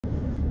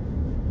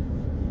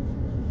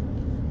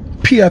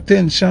pay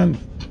attention.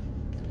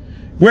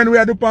 When we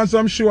are doing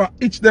some show,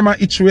 each them are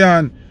each way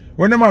on.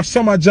 When them have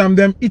summer jam,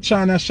 them each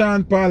on a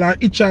Sean Paul or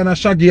each on a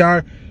Shaggy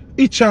or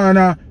each on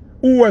a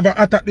whoever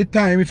at the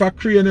time, if a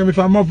Crane, if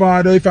a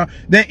Mavado, if a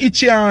then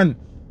each on.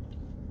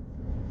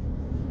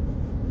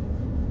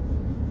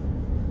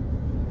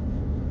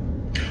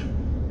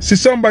 See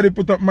somebody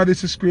put up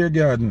Madison Square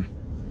Garden.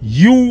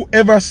 You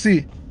ever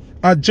see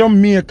a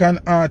Jamaican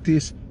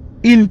artist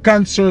in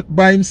concert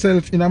by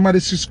himself in a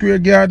Madison Square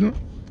Garden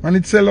and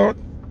it sell out?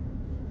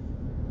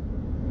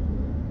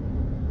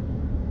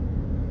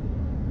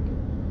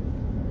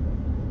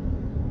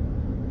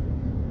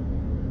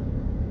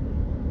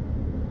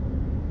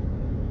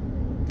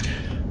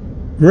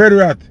 Red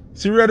Rat.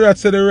 See, Red Rat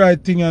said the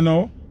right thing, you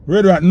know.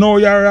 Red Rat, no,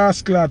 you're a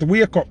rascal.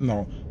 Wake up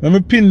now. Let me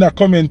pin that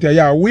comment here.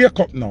 Yeah, wake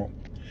up now.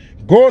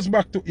 Goes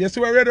back to, you see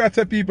what Red Rat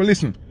said, people,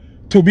 listen.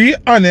 To be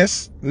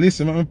honest,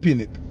 listen, let me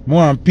pin it. I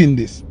want to pin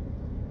this.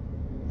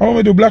 How want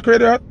me do black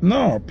Red Rat?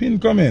 No, pin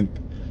comment.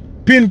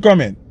 Pin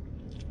comment.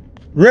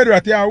 Red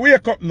Rat, yeah,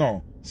 wake up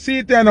now. See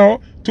it here now.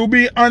 To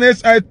be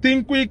honest, I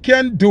think we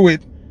can do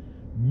it.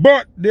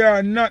 But they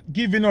are not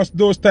giving us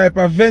those type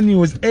of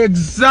venues.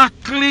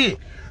 Exactly.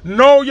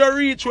 Now you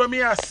reach where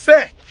me I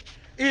say.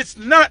 It's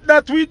not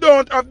that we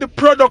don't have the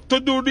product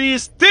to do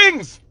these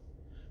things.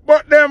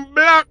 But them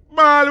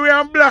blackball we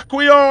and black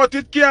we out,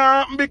 it can't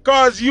happen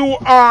because you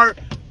are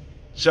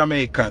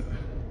Jamaican.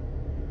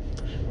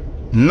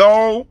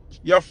 Now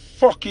you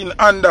fucking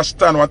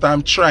understand what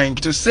I'm trying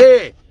to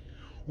say.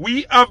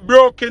 We have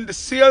broken the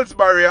sales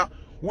barrier.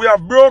 We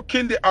have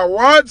broken the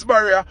awards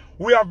barrier.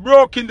 We have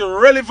broken the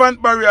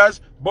relevant barriers.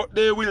 But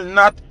they will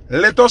not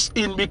let us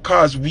in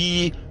because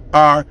we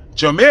are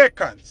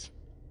Jamaicans.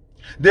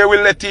 They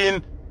will let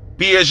in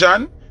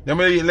Bayesian, they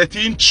will let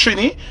in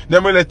Trini, they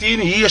will let in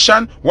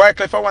Haitian.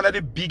 Wycliffe are one of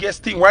the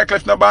biggest things.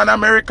 Wycliffe not born in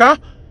America.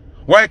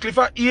 Wycliffe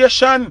are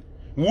Haitian.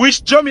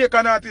 Which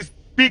Jamaican artist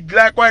big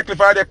like Wycliffe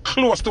are they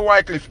close to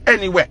Wycliffe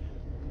anyway?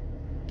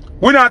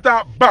 We not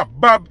talk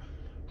Bob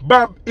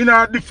in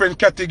a different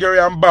category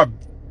and Bob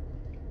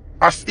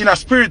as in a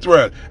spirit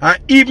world. And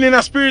even in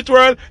a spirit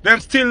world, them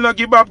still not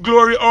give Bob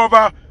glory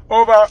over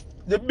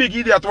the big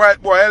idiot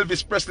white boy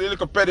Elvis Presley,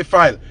 little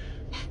pedophile.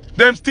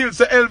 Them still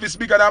say Elvis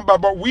bigger than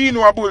Bob, but we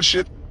know a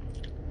bullshit.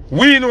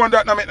 We know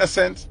that not make no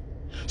sense.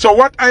 So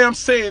what I am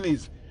saying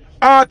is,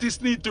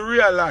 artists need to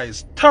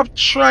realize, stop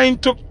trying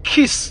to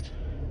kiss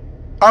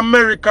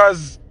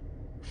America's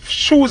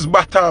shoes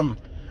bottom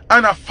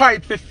and a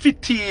fight for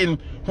 15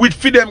 with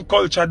freedom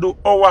culture, do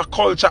our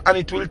culture, and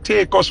it will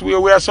take us where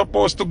we are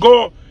supposed to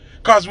go.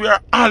 Because we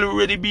are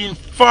already being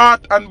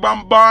fought and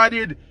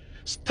bombarded.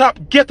 Stop,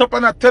 get up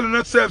and not telling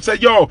yourself, say,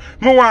 yo,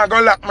 me want to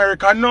go like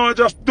America. No,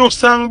 just do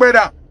song,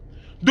 brother.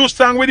 Do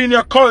song within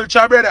your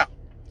culture, brother.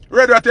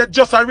 Rather than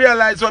just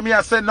realize what me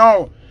I say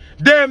now.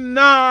 Them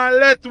nah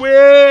let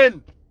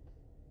win.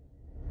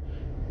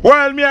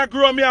 While me I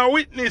grow, me I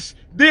witness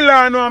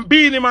Delano and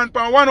Beanie Man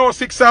from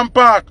 106 and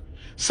Park.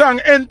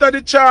 Song enter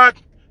the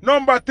chart.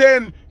 Number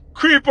 10.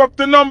 Creep up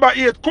to number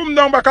 8. Come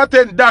down back at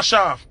 10. Dash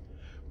off.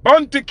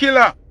 Bounty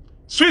Killer.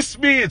 Swiss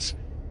Beats.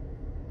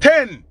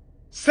 10.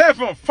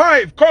 7,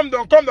 5, come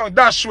down,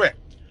 dash way.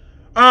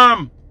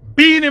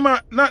 Beanie Man,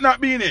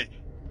 not Beanie.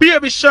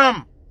 Baby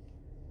Sham.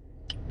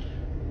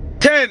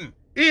 10,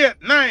 8,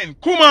 9,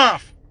 come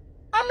off.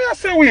 And me I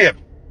say wait.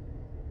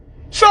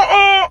 So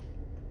our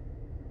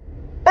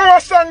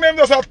song them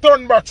just a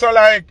turn back, so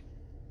like.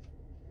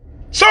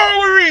 So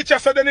we reach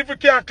us, so then if we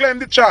can't climb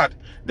the chart,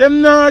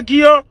 them nah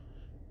give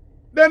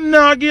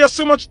you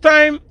so much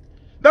time.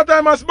 That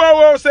time as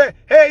Bow say,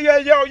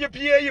 hey yo, you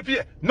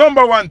pay.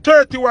 Number 1,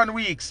 31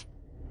 weeks.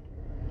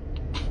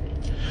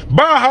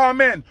 Baha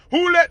men,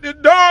 who let the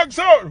dogs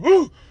out?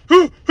 Who?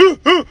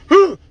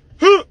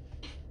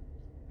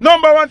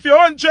 Number 1 for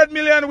 100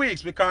 million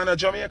weeks because I'm a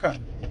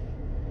Jamaican.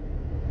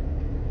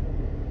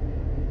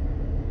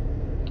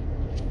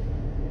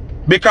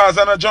 Because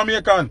I'm a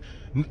Jamaican.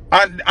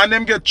 And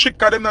them get tricked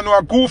because them don't know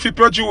a goofy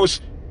produce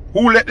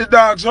who let the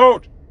dogs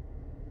out.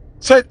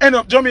 So it end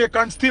up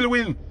Jamaican still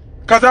win.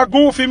 Because a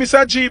goofy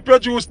Mr. G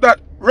produced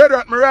that. Red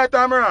Rat, me right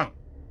or me wrong?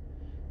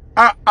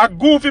 A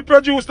goofy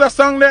produced that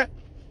song there.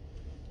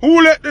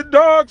 Who let the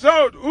dogs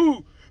out?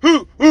 Who?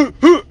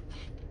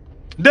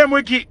 Them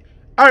we get.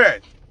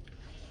 Alright.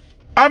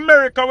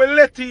 America will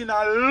let in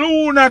a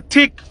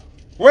lunatic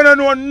when I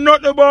know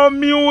nothing about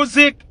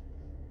music.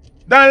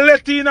 Then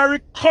let in a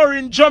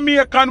recurring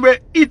Jamaican where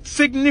it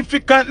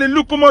significantly.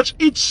 Look how much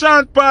each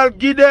Sean Paul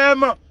give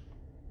them.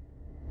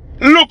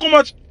 Look how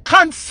much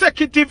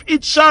consecutive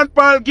each Sean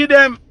Paul give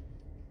them.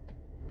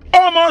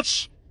 How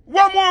much?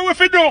 One more if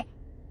we do.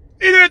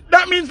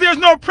 That means there's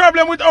no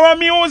problem with our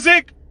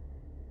music.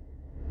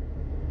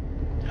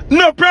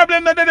 No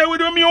problem that they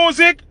with the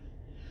music.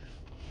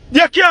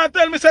 You can't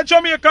tell me that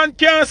Jamaican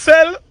can't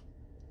sell.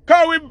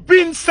 Because we've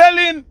been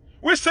selling.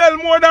 We sell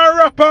more than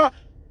rapper.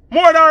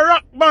 More than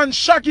rock band.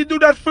 Shaggy do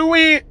that for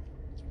we.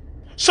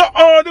 So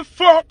all the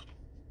fuck.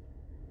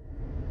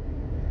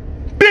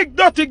 Big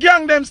dirty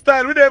gang them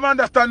style. We don't even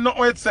understand nothing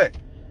what it say.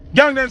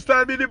 Gangnam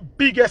Style be the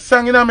biggest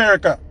song in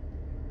America.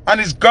 And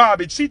it's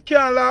garbage. See, it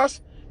can't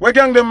last. Where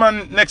Gangnam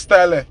Man next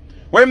style there?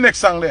 Where him next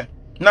song there?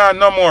 Nah,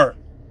 no more.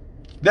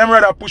 Them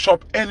rather push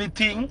up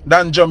anything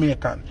than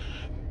Jamaican.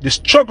 The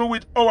struggle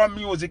with our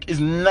music is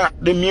not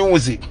the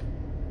music.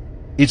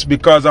 It's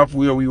because of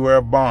where we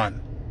were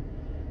born.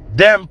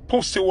 Them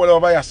pussy all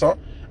over here, so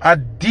a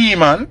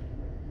demon,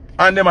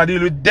 and them a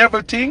deal with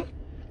devil thing,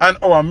 and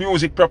our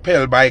music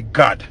propelled by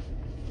God.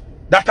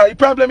 That's the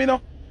problem, you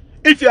know.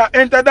 If you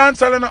enter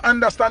dancehall and not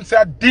understand,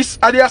 say this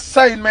are the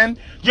assignment,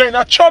 you're in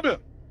a trouble.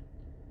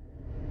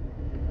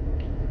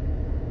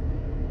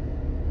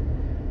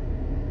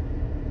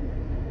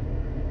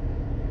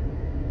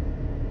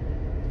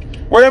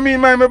 What you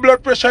mean, my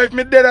blood pressure? If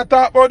me dead, I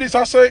talk about this,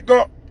 I say it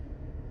go.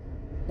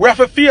 We have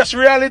to face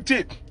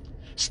reality.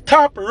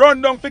 Stop,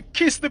 run down for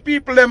kiss the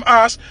people them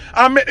ass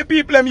and make the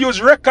people them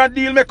use record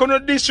deal, make no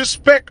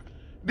disrespect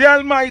the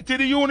Almighty,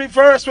 the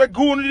universe, we're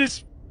going to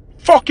this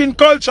fucking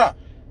culture.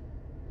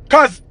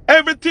 Cause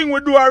everything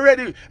we do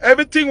already,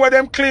 everything what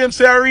them claim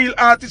say a real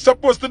artist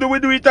supposed to do, we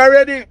do it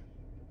already.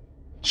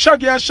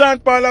 Shaggy and Sean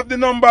Paul have the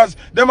numbers,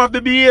 them have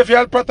the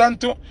behavioral pattern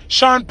too.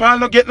 Sean Paul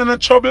no get no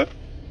trouble.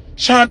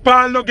 Sean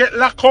Paul no get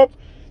locked up.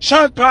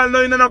 Sean Paul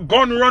no in no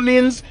gun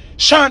run-ins.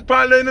 Sean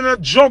Paul no in no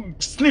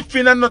drug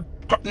sniffing and no,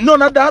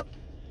 none of that.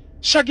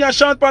 Shaggy and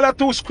Sean Paul are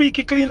two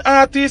squeaky clean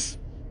artists.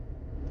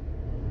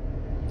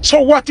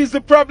 So what is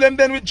the problem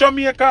then with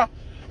Jamaica?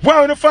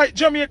 Why we fight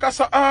Jamaica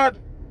so hard?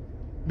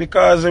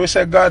 Because we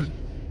say God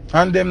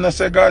and them not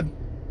say God.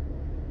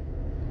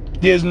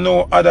 There's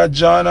no other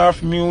genre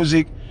of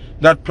music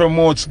that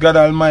promotes God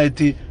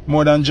Almighty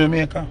more than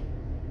Jamaica.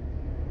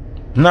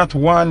 Not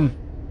one.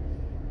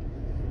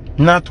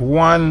 Not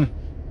one.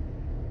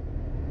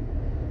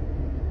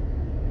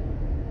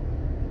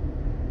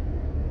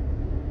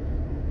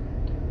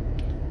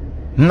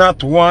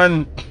 Not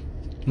one.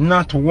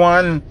 Not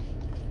one.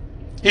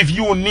 If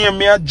you name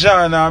me a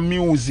genre of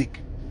music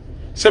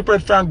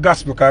separate from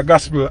gospel, because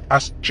gospel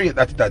is straight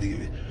at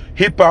it.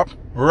 Hip-hop,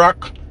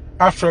 rock,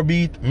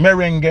 Afrobeat,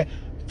 merengue.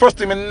 First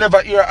thing, I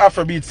never hear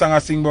Afrobeat song I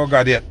sing about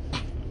God yet.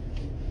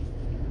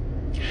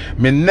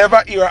 Me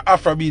never hear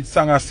Afrobeat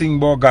song I sing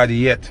about God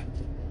yet.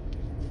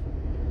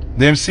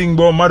 Them sing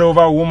about mad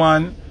over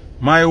woman,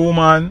 my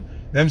woman.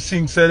 Them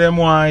sing say them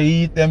want to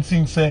eat. Them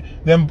sing say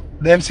them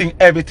sing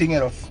everything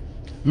else.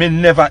 Me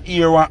never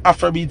hear one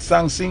Afrobeat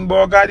song sing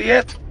about God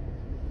yet.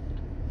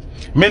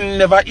 Me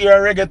never hear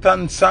a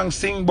reggaeton song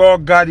sing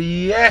about God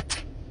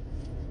yet.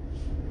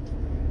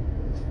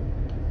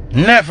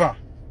 Never.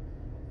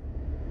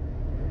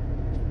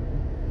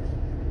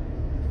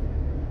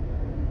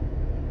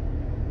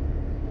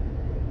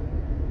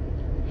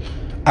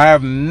 I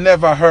have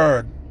never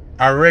heard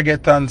a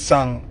reggaeton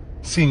song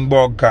sing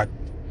about God.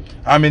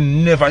 I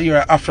mean, never hear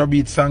an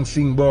Afrobeat song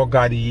sing about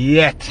God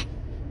yet.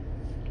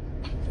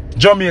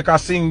 Jamaica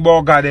sing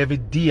about God every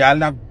day.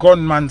 And a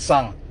gunman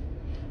song.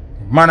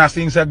 Man, I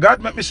sing, say,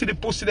 God, make me see the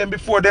pussy them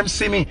before them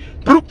see me.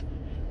 Broop.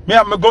 Me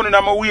have my gun in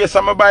my waist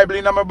and my Bible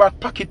in my back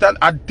pocket, and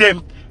at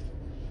them,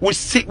 we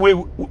see, the way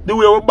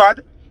we're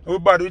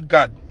bad with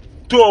God.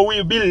 So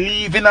we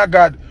believe in a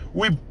God.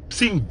 We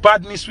sing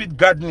badness with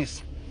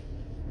godness.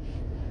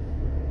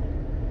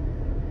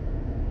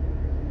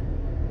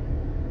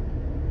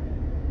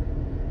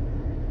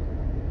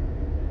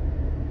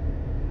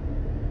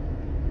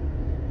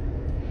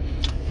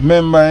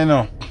 Remember, you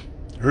know,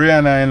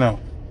 Rihanna, you know,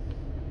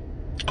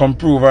 come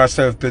prove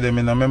herself to them,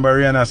 you know. Remember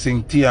Rihanna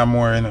sing Tia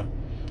Moore, you know,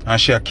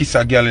 and she a kiss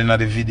a girl in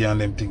the video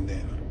and them thing there,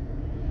 you know.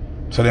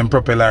 So them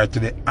propel her to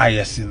the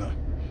highest, you know.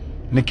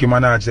 Nicki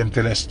Minaj them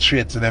tell her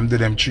straight to them do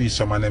them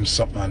threesome and them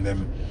something and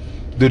them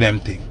do them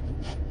thing.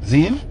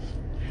 See?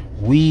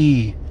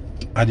 We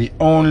are the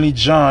only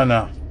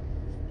genre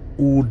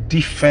who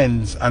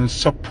defends and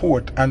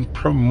support and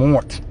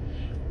promote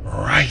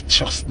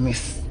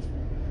righteousness.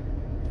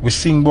 We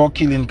sing about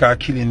killing because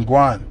killing go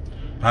on.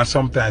 And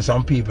sometimes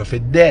some people feel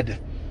dead.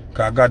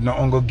 Because God no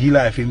only give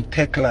life, him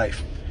take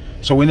life.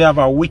 So when you have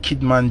a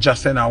wicked man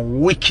just send a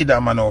wickeder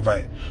man over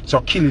it.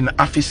 So killing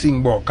have to sing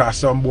about because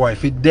some boy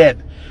feel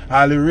dead.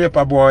 All the rape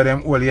boy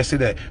them all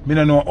yesterday. Me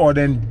don't know all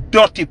them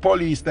dirty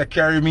police that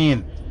carry me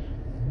in.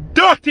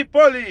 Dirty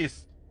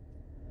police!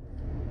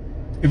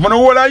 If you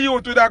know all of you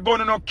with that gun,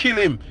 you don't kill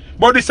him.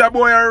 But this a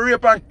boy a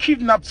rape and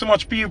kidnap so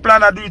much people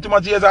and do it too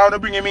much years, I want to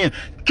bring him in.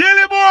 Kill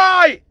him,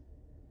 boy!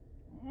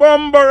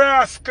 Bumper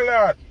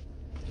rascal.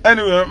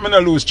 Anyway, I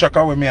don't lose track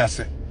of what I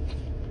say.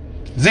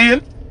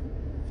 Zine?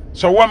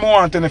 So what I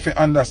want if you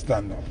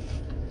understand now.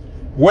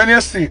 When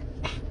you see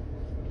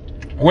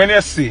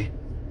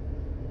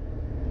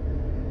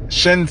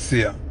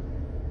Shensia,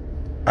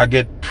 I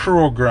get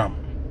program.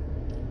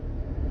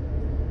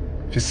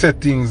 She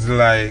said things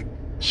like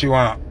she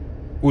want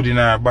wood in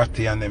her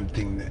body and them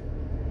thing there.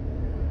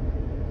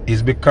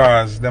 It's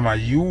because them a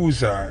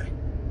use her.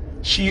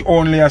 She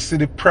only has see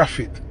the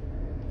profit.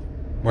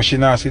 But she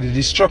now see the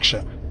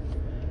destruction.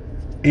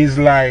 It's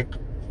like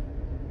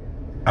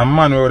a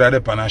man who would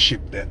have on a ship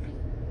then.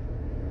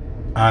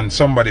 And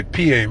somebody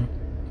pay him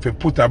to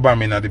put a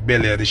bomb in the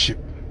belly of the ship.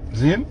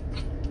 See?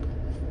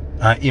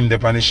 And him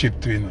there on the ship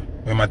too, you know.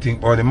 When I think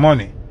about the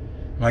money,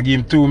 I give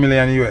him 2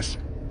 million US.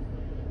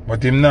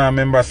 But him now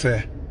remember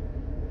say,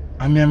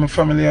 I me and my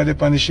family are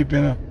there on the ship,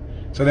 you know.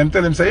 So them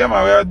tell him, say, yeah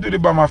man, we do the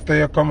bomb after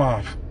you come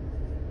off.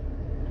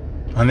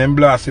 And then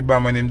blast the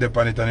bomb when him there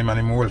on it and him and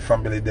him whole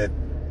family dead.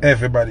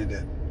 Everybody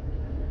dead.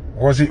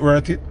 Was it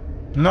worth it?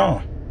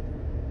 No.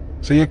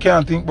 So you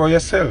can't think about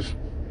yourself.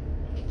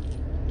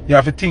 You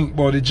have to think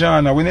about the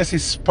genre. When you see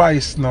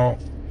Spice now,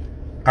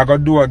 I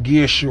gotta do a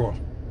gay show.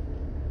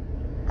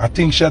 I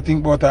think she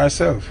think about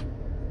herself.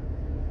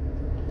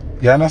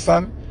 You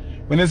understand?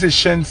 When you see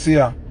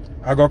Shensia,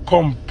 I gotta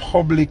come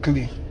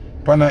publicly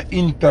for an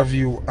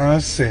interview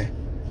and say,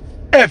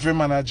 every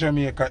man in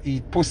Jamaica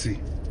eat pussy.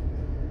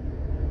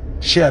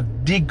 She a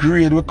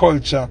degrade with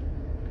culture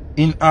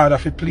in order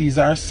to please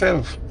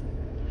herself.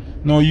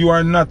 No, you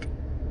are not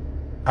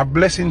a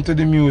blessing to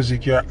the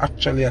music. You are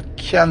actually a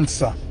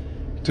cancer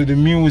to the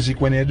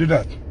music when you do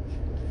that.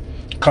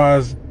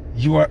 Because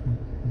you are,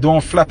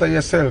 don't flatter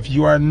yourself.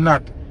 You are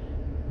not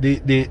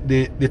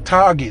the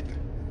target.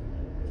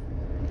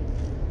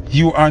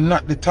 You are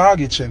not the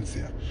target,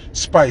 Shensia.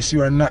 Spice,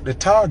 you are not the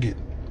target.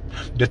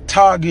 The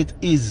target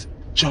is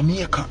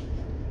Jamaica.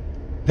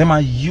 Them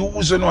are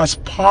using as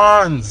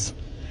pawns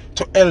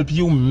to help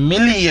you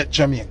humiliate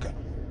Jamaica.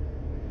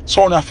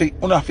 So you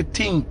have to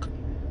think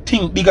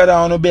bigger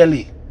than your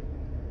belly.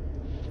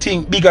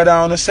 Think bigger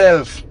than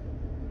yourself.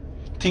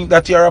 Think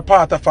that you're a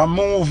part of a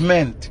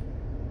movement.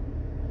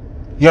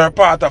 You're a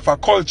part of a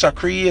culture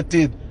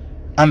created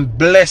and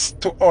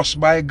blessed to us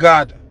by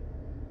God.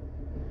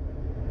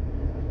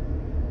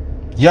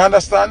 You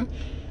understand?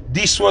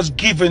 This was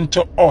given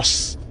to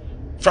us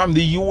from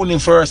the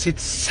universe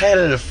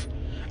itself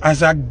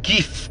as a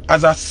gift,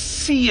 as a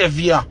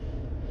savior,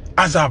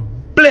 as a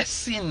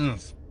blessing.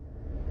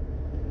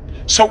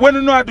 So when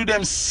you know do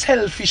them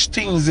selfish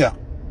things here,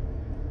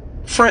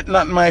 fret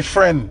not, my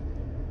friend.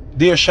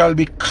 There shall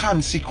be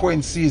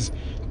consequences,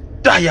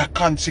 dire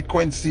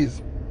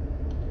consequences.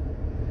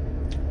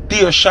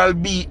 There shall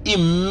be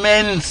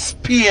immense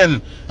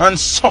pain and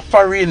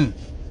suffering.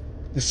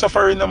 The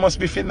suffering must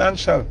be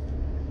financial,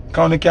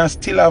 because you can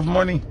still have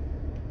money.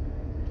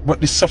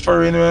 But the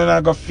suffering when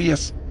I go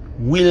face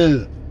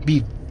will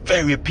be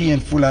very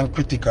painful and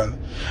critical.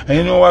 And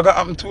you know what going to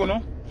happen to you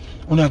now?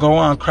 You're going to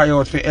want to cry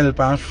out for help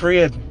and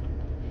afraid.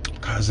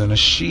 Because you're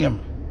shame.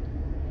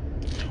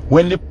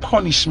 When the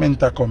punishment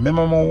come,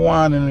 remember I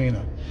warning you, you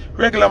know.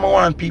 Regular I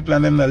warn people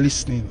and them not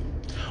listening.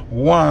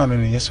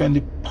 Warning you. So when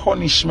the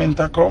punishment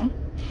come,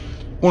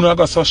 you're going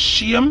to so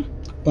shame,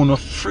 you're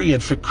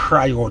afraid to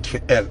cry out for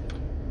help.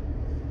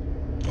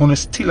 You're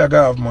still going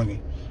to have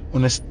money.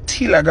 You're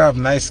still going to have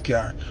nice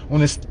car.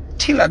 You're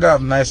still going to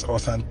have nice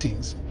house and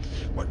things.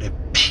 But the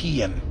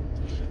pain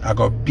are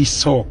going to be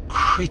so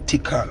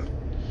critical.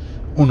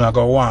 You're going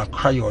to want to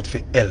cry out for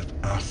help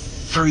and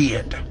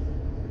afraid.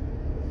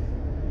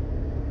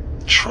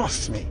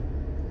 Trust me.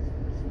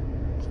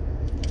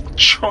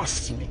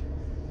 Trust me.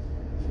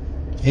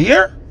 You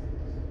hear?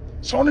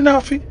 So you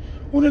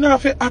don't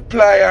have to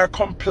apply or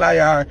comply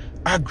or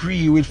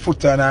agree with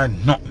Foota or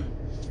nothing.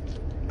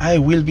 I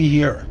will be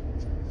here.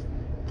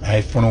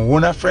 If you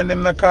want a friend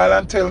them to call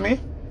and tell me,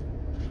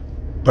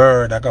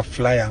 bird I go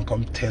fly and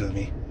come tell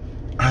me.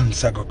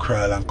 Ants I go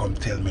crawl and come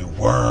tell me.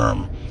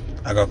 Worm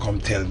I go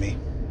come tell me.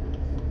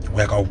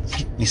 We go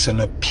witness on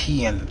the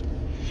pain.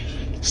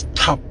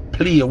 Stop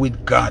play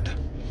with God.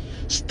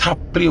 Stop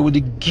play with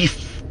the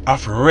gift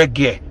of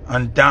reggae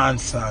and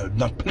dancehall.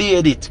 Now play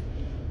with it.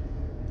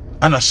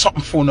 And a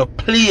something for no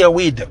play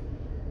with.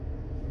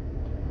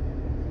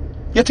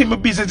 You think my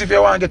business if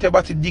you want to get your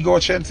body dig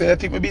out and say you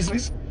think my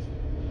business?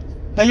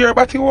 Now you're a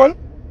body wall?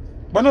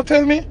 But not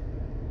tell me.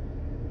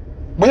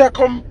 But you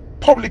come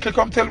publicly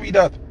come tell me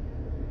that.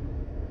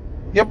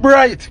 You're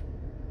bright.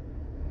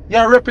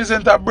 You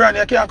represent a brand,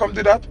 you can't come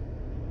do that.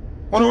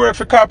 When you work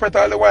for corporate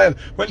all the while,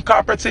 when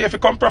corporate say if you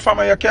come perform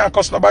and you can't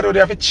cuss nobody, they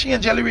have to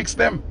change your lyrics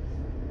them.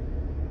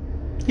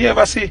 You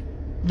ever see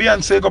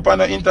Beyonce go up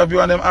on an interview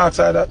and them ask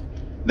her that?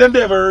 Them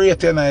they even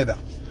rate you neither.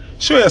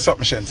 Show you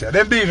something, Shensia.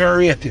 Them they even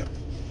rate you.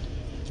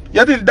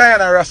 You think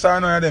Diana Ross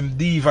or none of them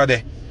diva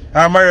there,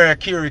 and Mariah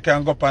Carey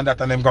can go up on that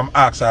and them come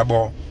ask her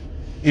about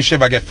if she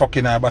ever get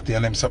fucking her body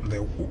and them something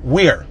there.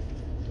 Where?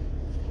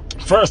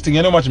 First thing,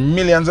 you know how much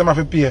millions them have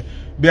to pay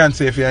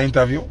Beyonce for your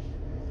interview?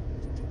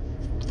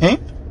 Eh?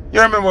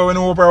 You remember when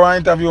Oprah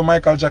interview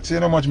Michael Jackson, you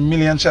know how much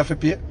millions she have to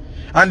pay?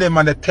 And then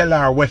man they tell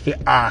her what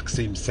to ask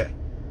him say.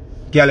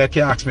 Girl, you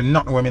can't ask me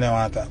nothing when I don't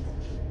want to talk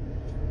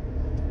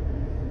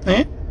about.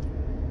 Eh?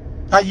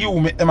 And you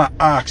make them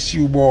ask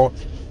you about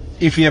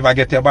if you ever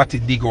get your body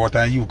dig out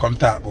and you come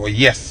talk about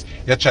yes,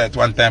 you tried it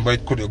one time but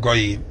it couldn't go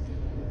in.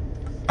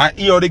 And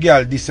hear the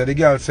girl this the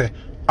girl say,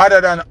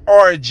 other than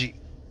orgy,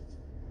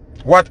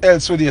 what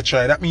else would you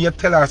try? That means you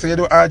tell her say you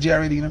do orgy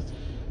already, you know?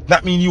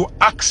 That means you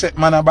accept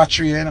man a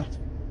battery, you know?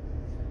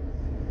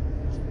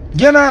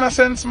 You know in a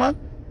sense, man?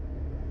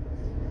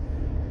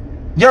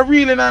 You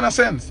really not in a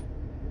sense.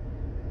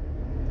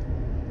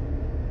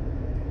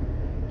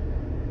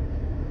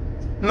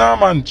 No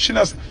man, she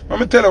not. Let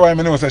me tell you why I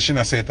know she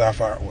not say it off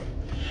her own.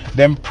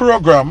 Them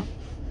program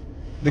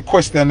the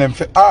question them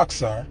for ask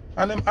her,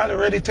 and them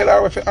already tell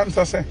her what the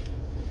answer say.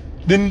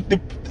 The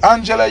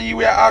Angela you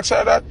will ask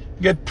her that,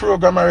 get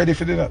program ready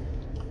for that.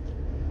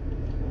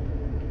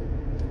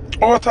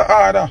 Out of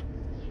order.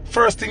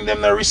 First thing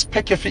them not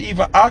respect you for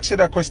even ask you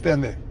that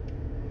question there.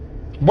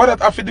 What that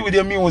have to do with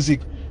your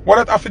music? What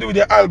that have to do with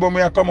your album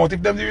when you come out?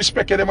 If them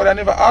respect you, them would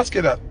never ask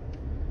you that.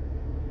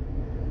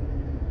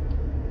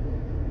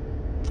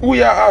 Who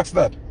you ask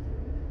that?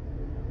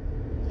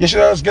 You should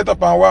just get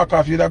up and walk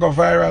off. You'd go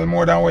viral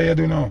more than what you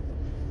do now.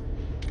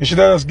 You should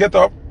just get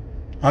up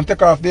and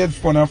take off the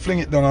headphone and fling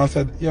it down and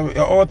say, you're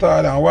out of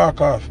order and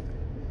walk off.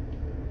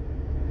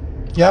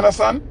 You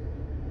understand?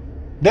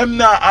 Them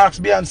not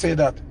ask Beyonce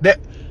that.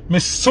 Me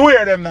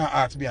swear them not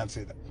ask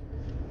Beyonce that.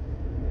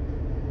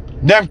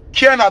 Them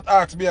cannot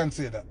ask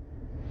Beyonce that.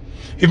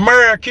 If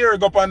Mariah Carey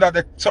go up on that,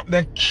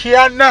 they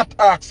cannot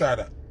ask her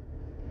that.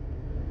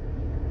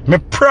 Me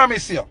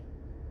promise you.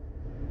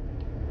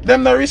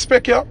 Them not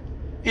respect you.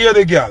 Hear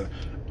the girl.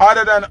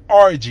 Other than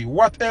orgy,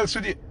 what else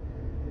would you?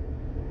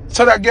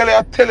 So that girl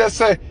you tell you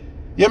say,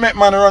 you make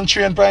man run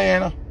train for you, you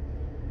know?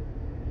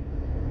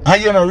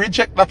 And you know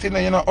reject that, you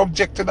know,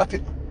 object to that, you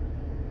know?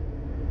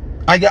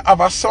 And you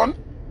have a son?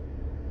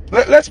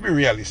 Let's be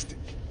realistic.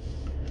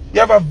 You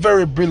have a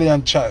very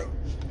brilliant child.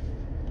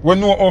 We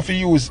know how to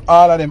use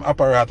all of them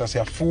apparatus,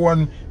 your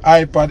phone,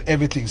 iPad,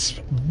 everything.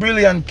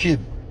 Brilliant kid.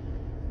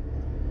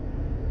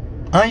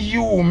 And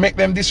you make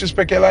them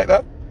disrespect you like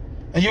that?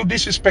 And you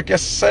disrespect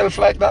yourself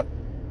like that?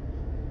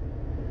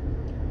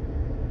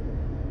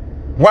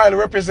 While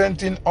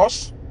representing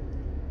us?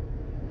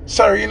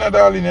 Sorry, you know,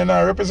 darling, you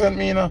know, represent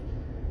me, you know.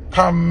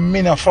 Come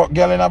me no fuck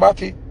girl in a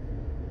body.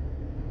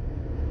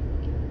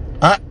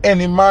 And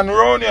any man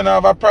around you know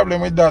have a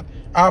problem with that.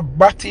 A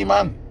batty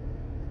man.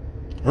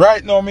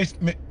 Right now, me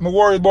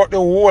worry about the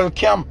whole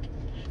camp.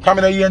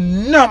 Coming here,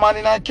 no man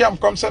in a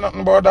camp come say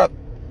nothing about that.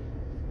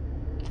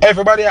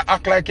 Everybody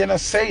act like you know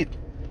say it.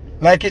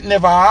 Like it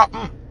never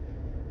happened.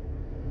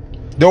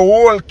 The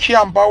whole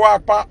camp I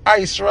walk on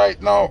ice right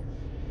now.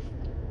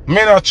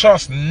 Me not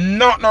trust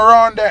nothing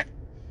around there.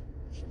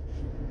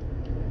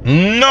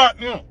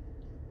 Nothing.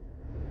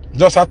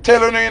 Just I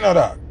tell you, you know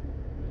that.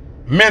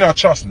 Me not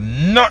trust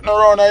nothing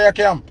around your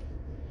camp.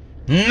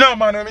 No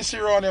man when me see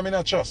around here, me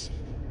not trust.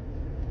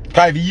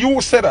 Because if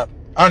you say that,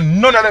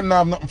 and none of them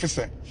have nothing to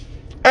say.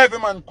 Every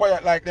man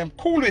quiet like them,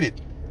 cool with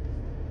it.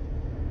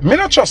 Me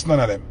not trust none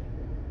of them.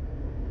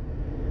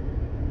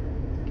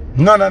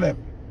 None of them.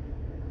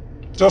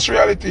 Just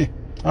reality.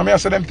 I mean I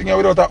say them things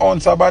without an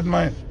ounce of bad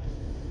mind.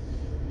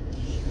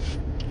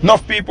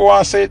 Enough people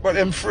want to say it, but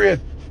them afraid.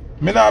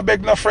 Me not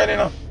beg no friend, you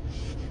know.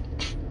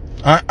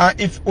 And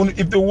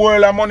if the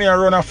world of money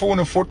run a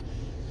phone foot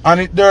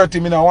and it dirty,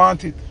 me not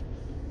want it.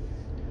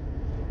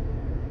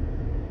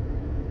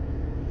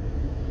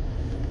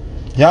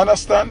 You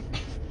understand?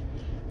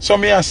 So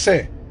me I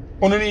say,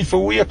 you need to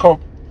wake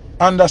up,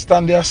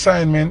 understand the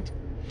assignment,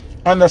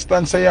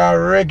 understand say you're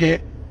a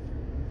reggae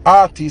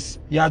artist,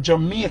 you're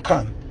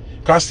Jamaican.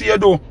 Because see you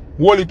do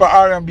whole heap of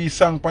R&B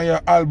song on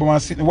your album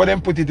and sitting, what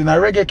them put it in a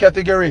reggae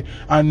category,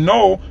 and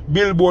now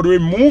Billboard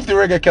remove the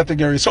reggae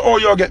category. So how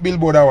you get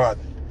Billboard award?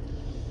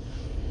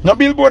 No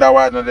Billboard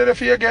award no there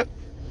for you get.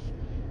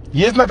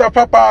 He's not a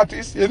pop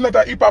artist, he's not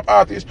a hip hop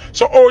artist.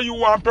 So how you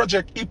want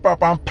project hip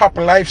hop and pop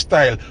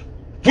lifestyle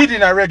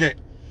within a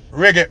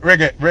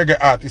reggae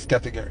artist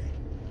category?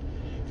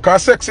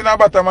 Because Sex in a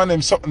Bottom and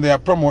them something they are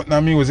promoting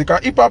a music, a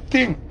hip hop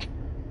thing.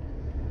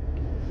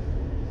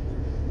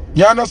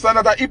 You understand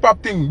that a hip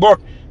hop thing, but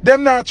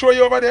them not throw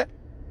you over there.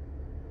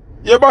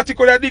 Your body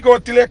could dig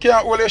out till you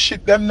can't hold your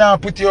shit, them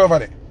not put you over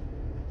there.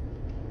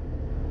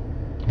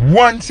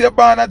 Once you're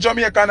born a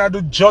Jamaican and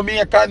do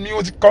Jamaican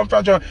music come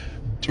from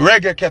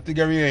reggae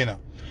category, you know.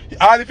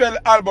 All of your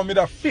album with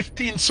a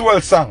 15 soul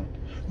song,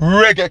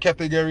 reggae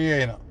category,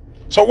 you know.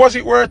 So was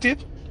it worth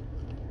it?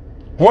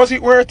 Was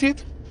it worth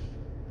it?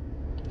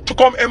 To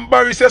come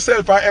embarrass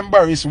yourself and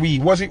embarrass we,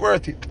 was it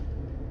worth it?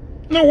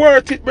 No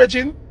worth it,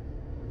 Bridget.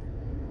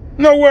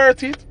 No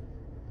worth it.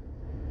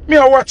 Me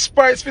I watch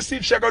Spice for see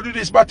if she go do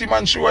this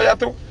Batman show you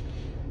too.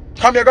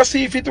 Come here go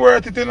see if it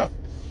worth it, you know.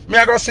 Me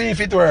I go see if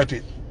it worth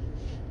it.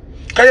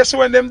 Because you see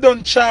when them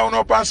done chowing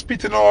up and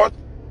spitting out,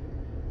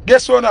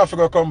 guess what now if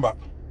you come back?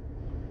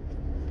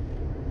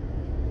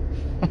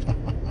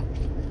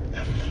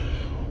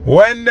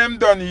 When them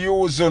done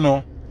use you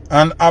know,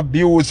 and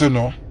abuse you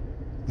know,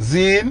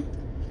 Zine,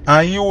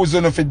 and use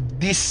you know for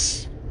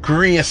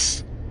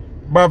disgrace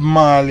Bob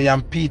Marley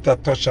and Peter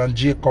Tosh and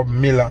Jacob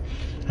Miller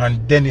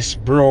and Dennis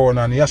Brown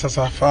and Yassa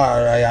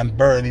Safari and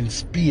Burning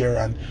Spear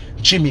and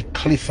Jimmy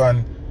Cliff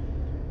and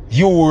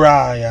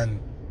Uri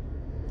and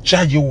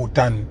Jayut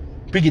and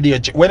Brigadier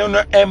J. When you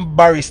not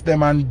embarrass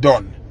them and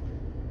done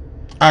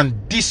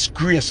and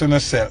disgrace on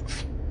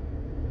yourself,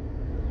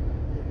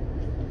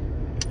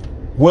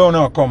 will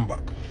not come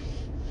back.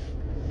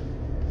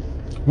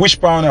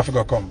 Which pound have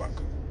to come back?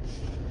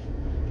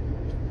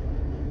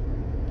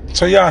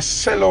 So you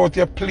sell out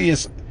your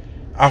place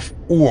of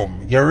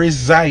home. You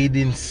reside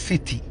in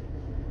city.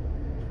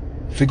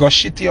 If you go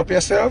shitty up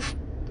yourself,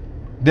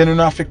 then you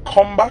don't have to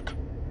come back.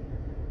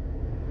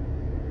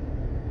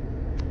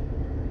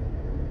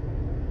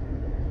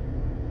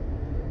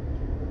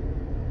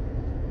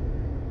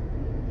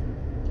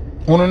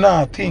 You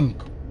not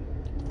think.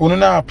 You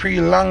not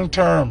pre long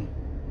term.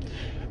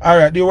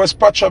 Alright, there was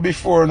Pacha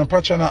before, no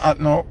Pacha not at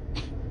now.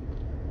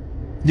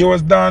 There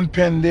was Dan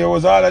Penn, there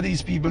was all of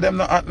these people, them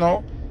not at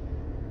now.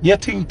 You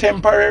think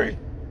temporary?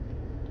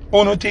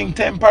 You no think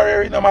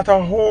temporary, no matter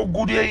how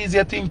good you is,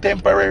 you think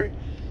temporary.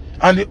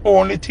 And the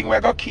only thing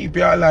we're going to keep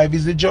you alive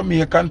is the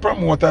Jamaican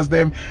promoters,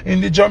 them in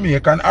the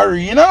Jamaican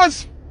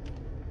arenas.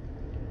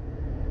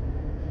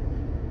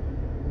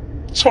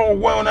 So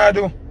what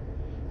you do?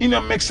 It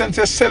don't make sense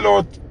to sell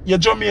out your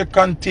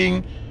Jamaican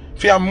thing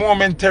for a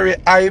momentary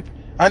hype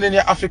and then you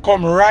have to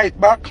come right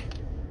back.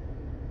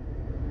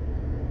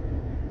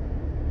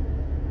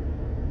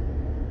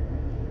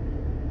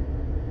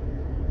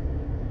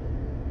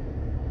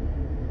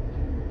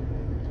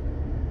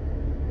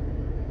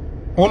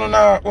 Uno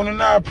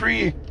na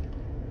pray.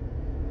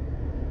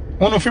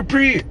 Uno fi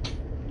pray.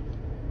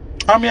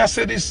 And me I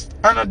say this,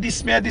 I know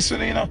this, me I this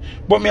one, you know.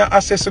 But me I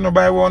assess you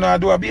by what I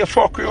do. I be a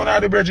fucker, you know,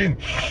 the brethren.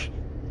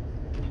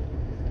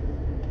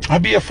 I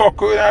be a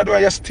fucker, you know,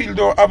 you still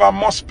don't have a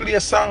must play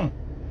song.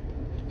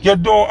 You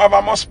don't have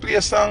a must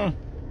play song.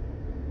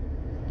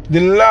 The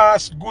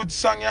last good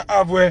song you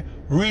have where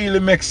really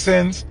makes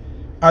sense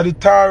are the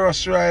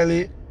Taurus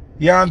Riley,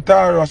 Yan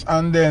Taurus,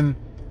 and then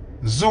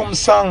Zoom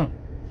song.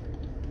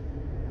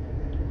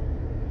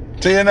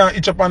 So you know,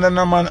 each up under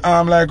the man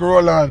arm like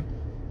Roland.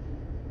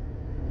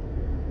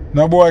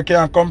 No boy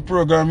can't come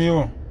program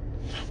you.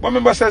 But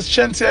remember says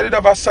Shensi did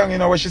have a song, you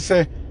know, where she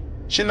say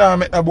she now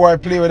make the boy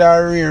play with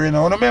her rear, you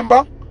know.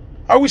 Remember?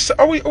 I wish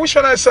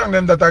when I sang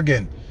them that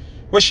again.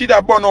 Where she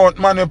that burn out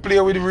man who play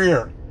with the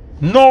rear.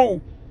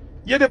 No.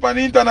 You're there on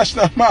the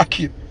international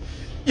market.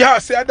 Yeah,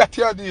 say that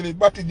you're dealing,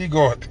 but it dig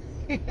out.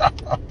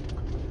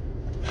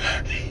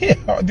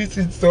 Yeah, this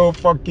is so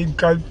fucking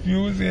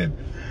confusing.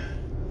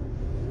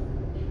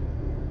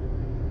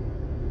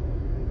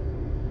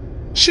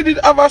 She did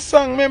have a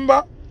song,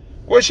 remember?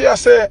 Where she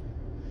say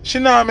she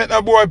now make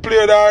a boy play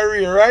with her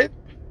rear, right?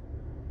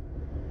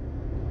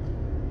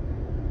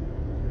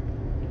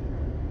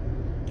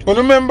 You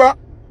remember?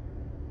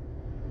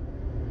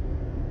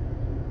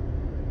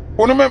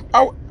 You remember?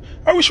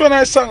 I wish when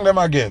I sang them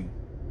again.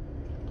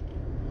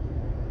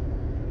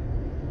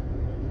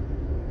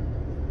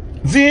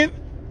 Zine?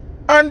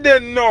 And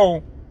then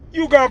now,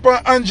 you go up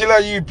on Angela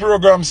Yee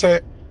program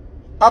say,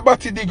 about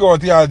to dig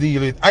out your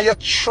deal it. And you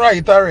try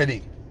it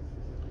already.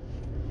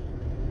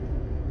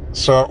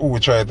 So who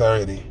try it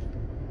already?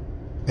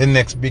 The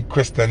next big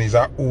question is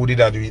who did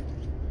I do it?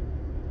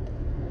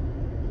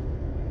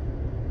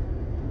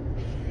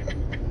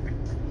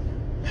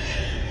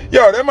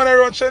 Yo, them man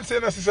around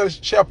Shensi and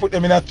she put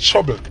them in a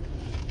trouble.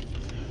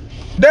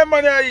 Them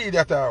man are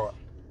idiot hour.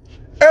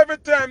 Every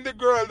time the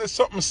girl does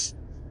something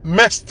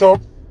messed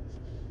up,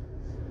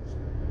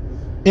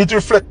 it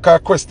reflects her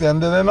question,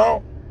 then you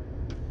know.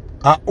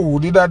 And who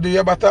did that do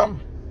your bottom?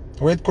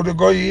 Where it could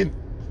go in?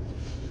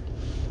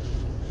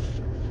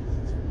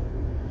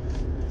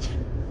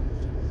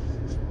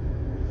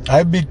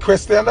 I big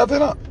question that, you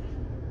know.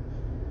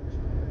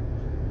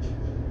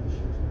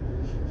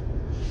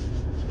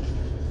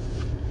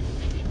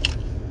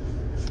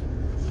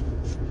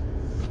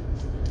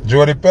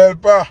 Jody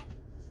Pelpa,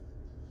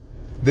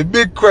 the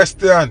big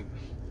question,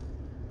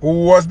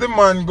 who was the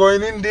man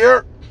going in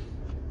there?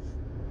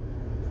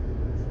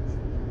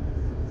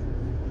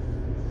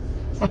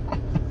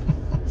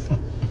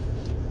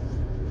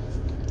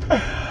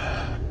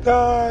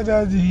 Da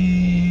da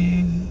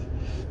dee,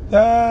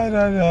 da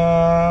da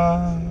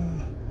da,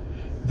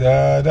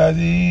 da da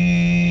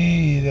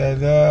dee, da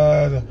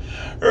da da.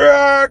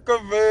 Rock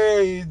of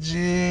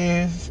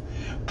Ages,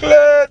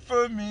 cleared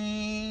for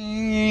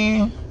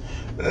me.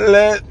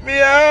 Let me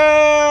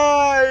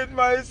hide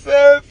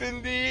myself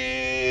in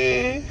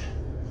thee.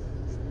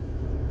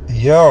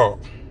 Yo.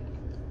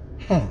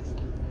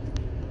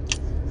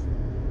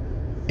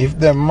 If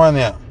them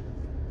money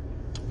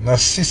no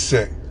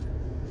see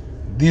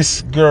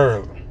this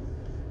girl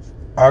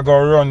I go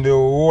run the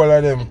whole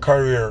of them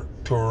career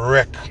to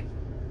wreck.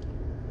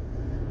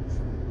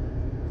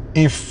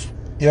 If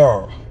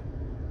yo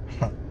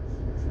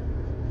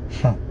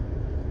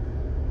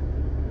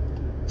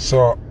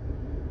so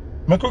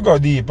I could go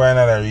deep on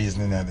another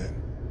reasoning then.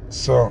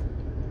 So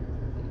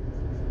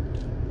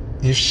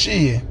if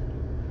she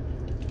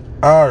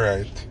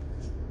alright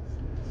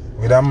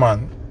with a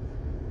man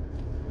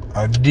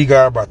I dig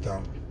her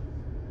bottom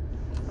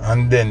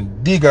and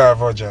then dig her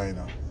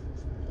vagina.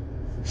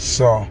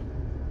 So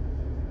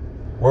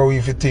what we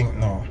if you think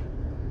now?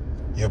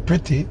 You're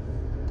pretty,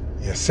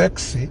 you're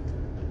sexy,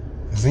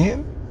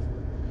 zine,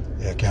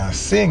 you can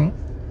sing,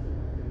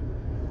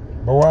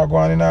 but what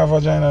going on in her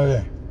vagina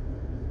there?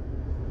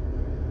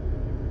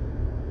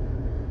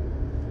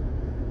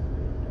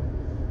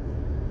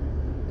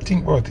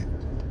 Think about it.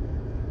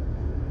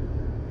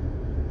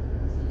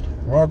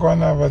 What going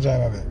to have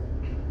vagina there?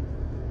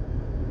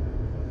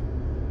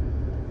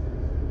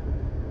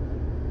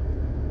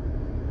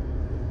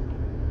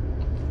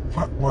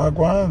 What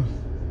going?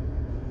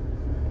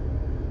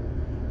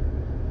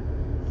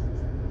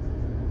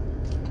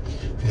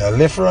 You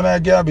left run a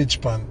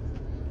garbage pan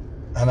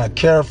and I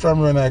care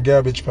from run a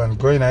garbage pan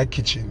go in a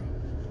kitchen.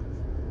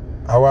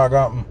 What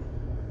happen?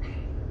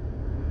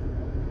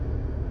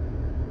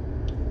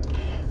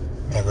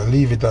 I'm going to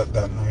leave it at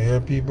that now,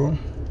 here people.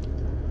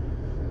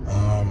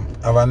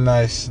 Have a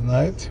nice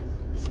night.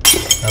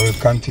 I will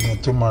continue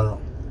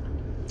tomorrow.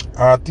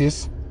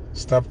 Artists,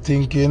 stop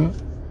thinking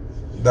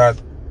that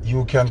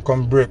you can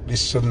come break this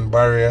sudden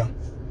barrier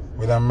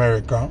with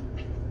America.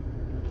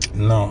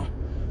 No.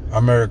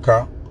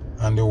 America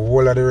and the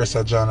whole of the rest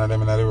of John and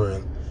them in the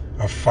world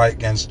are fight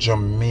against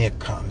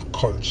Jamaican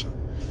culture,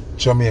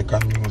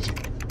 Jamaican music.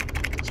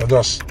 So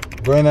just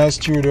go in the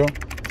studio,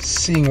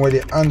 sing where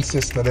the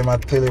ancestors them I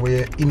tell you where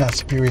your inner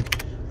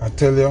spirit I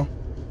tell you,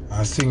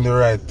 and sing the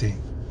right thing.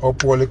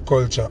 Uphold the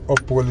culture,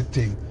 uphold the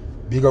thing.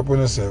 Big up on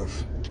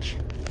yourself.